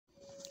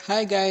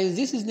Hi guys,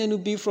 this is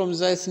Nenubi from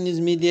Mazcoins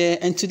Media,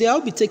 and today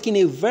I'll be taking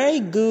a very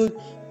good,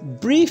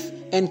 brief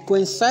and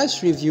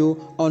concise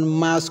review on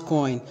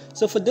Mazcoin.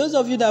 So for those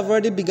of you that have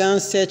already begun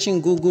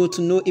searching Google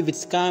to know if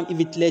it's scam, if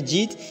it's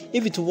legit,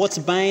 if it's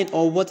worth buying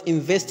or worth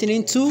investing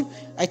into,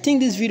 I think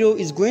this video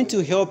is going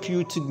to help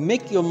you to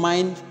make your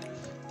mind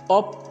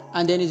up,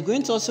 and then it's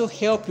going to also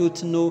help you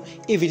to know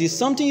if it is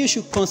something you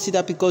should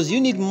consider because you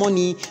need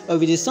money, or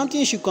if it is something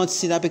you should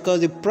consider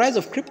because the price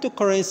of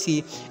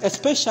cryptocurrency,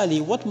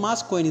 especially what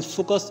Mazcoin is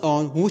focused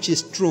on, which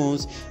is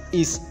drones,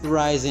 is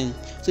rising.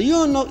 So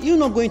you're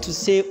not going to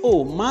say,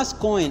 oh,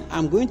 Mazcoin,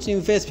 I'm going to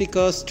invest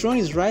because drone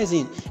is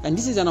rising and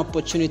this is an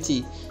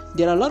opportunity.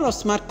 There are a lot of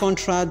smart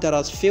contracts that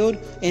has failed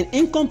and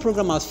income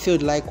program has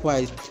failed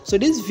likewise. So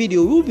this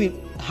video will be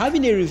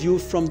having a review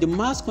from the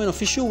Mazcoin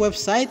official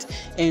website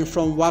and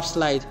from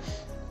Webslide.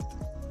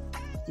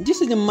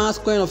 This is the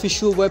Mazcoin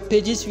official web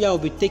pages where I will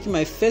be taking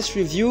my first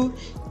review.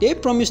 They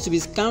promise to be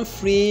scam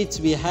free,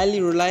 to be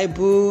highly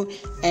reliable,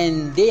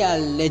 and they are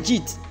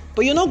legit.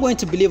 But you're not going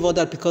to believe all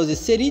that because they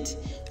said it.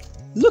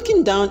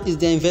 Looking down is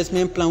the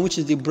investment plan, which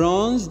is the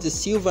bronze, the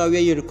silver where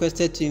you're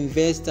requested to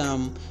invest,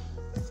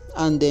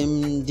 and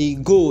then the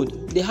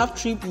gold. They have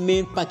three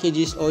main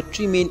packages or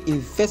three main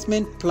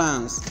investment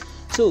plans.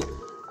 So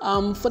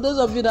for those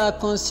of you that are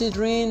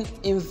considering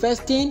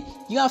investing,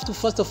 you have to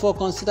first of all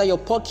consider your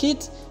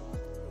pocket,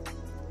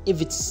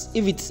 if it's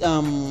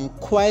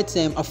quite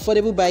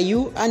affordable by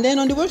you. And then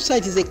on the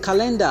website is a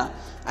calendar.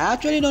 I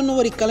actually don't know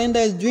what the calendar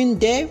is doing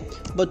there,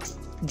 but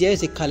there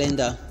is a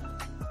calendar.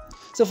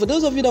 So for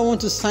those of you that want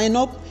to sign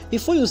up,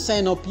 before you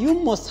sign up, you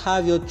must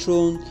have your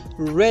drone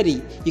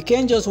ready. You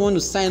can't just want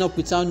to sign up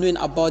without knowing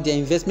about their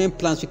investment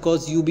plans,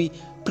 because you'll be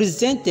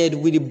presented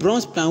with the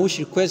bronze plan, which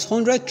requires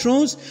 100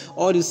 drones,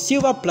 or the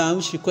silver plan,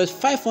 which requires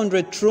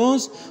 500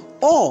 drones,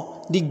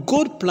 or the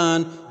gold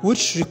plan,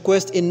 which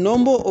requires a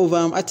number of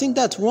I think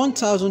that's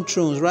 1,000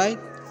 drones, right?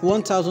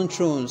 1,000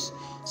 drones.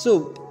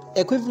 So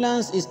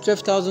equivalence is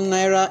 12,000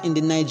 naira in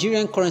the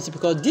Nigerian currency,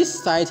 because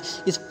this site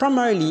is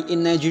primarily a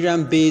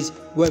Nigerian based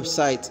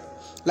website.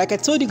 Like I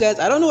told you guys,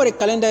 I don't know what the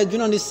calendar is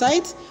doing on the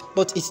site,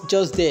 but it's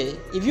just there.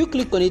 If you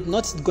click on it,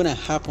 nothing's gonna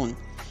happen.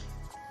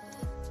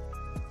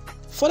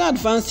 Further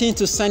advancing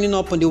to signing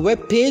up on the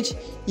web page,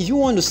 if you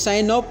want to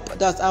sign up,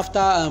 that's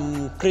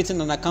after creating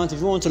an account. If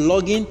you want to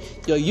log in,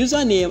 your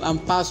username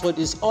and password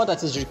is all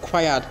that is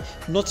required,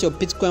 not your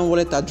Bitcoin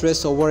wallet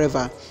address or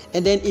whatever.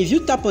 And then if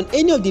you tap on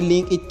any of the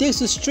link, it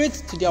takes you straight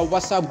to their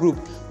WhatsApp group.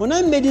 When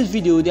I made this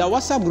video, their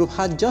WhatsApp group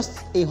had just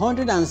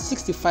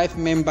 165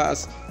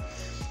 members.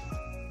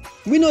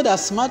 We know that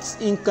smart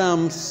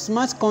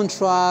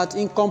contract,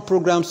 income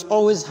programs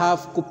always have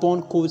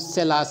coupon code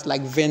sellers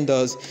like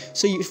vendors.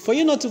 So for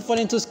you not to fall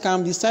into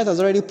scam, the site has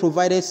already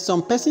provided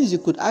some persons you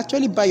could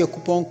actually buy your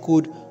coupon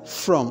code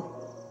from.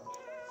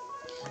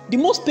 The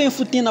most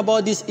painful thing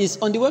about this is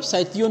on the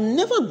website, you're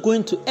never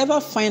going to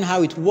ever find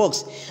how it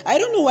works. I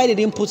don't know why they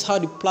didn't put how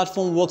the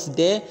platform works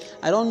there.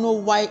 I don't know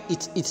why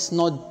it's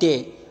not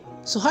there.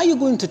 So how are you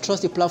going to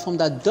trust a platform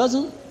that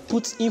doesn't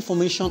put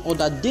information, or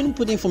that didn't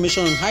put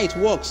information on how it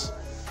works?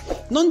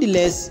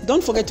 Nonetheless,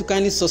 don't forget to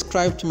kindly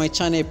subscribe to my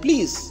channel,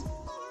 please.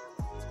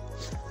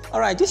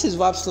 Alright, this is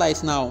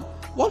Webslide now.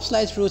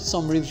 Webslide wrote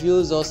some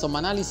reviews or some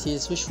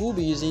analysis which we'll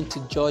be using to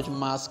judge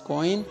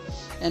Mazcoin.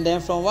 And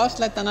then from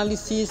Webslide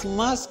analysis,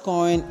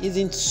 Mazcoin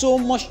isn't so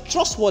much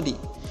trustworthy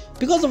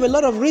because of a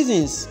lot of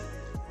reasons.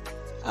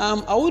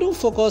 I wouldn't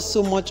focus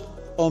so much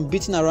on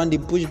beating around the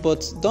bush,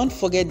 but don't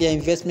forget their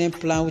investment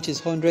plan, which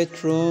is 100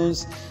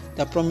 drones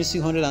that promise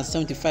you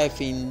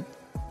 175 in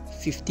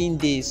 15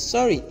 days,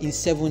 sorry, in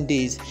 7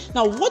 days.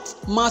 Now what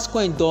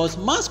Mazcoin does,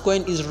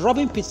 Mazcoin is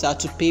robbing Peter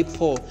to pay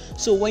Paul.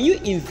 So when you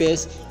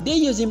invest, they're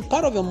using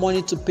part of your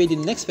money to pay the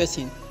next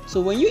person.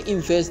 So when you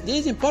invest, they're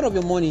using part of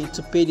your money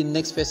to pay the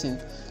next person.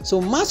 So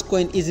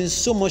Mazcoin isn't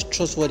so much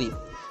trustworthy.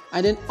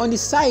 And then on the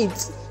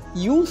site,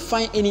 you won't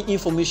find any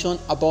information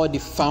about the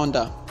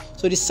founder.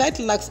 So the site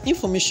lacks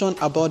information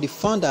about the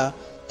founder.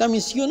 That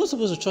means you're not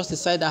supposed to trust a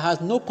site that has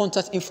no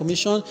contact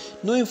information,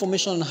 no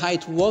information on how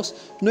it works,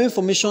 no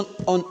information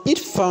on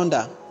its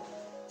founder.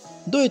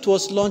 Though it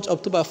was launched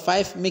October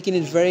 5, making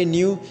it very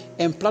new,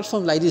 and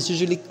platforms like this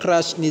usually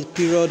crash in a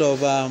period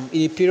of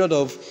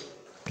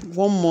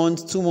 1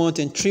 month, 2 months,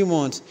 and 3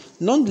 months.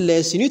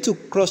 Nonetheless, you need to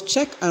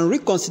cross-check and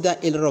reconsider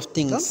a lot of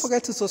things. Don't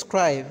forget to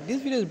subscribe.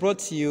 This video is brought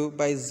to you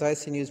by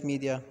Mazcoins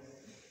Media.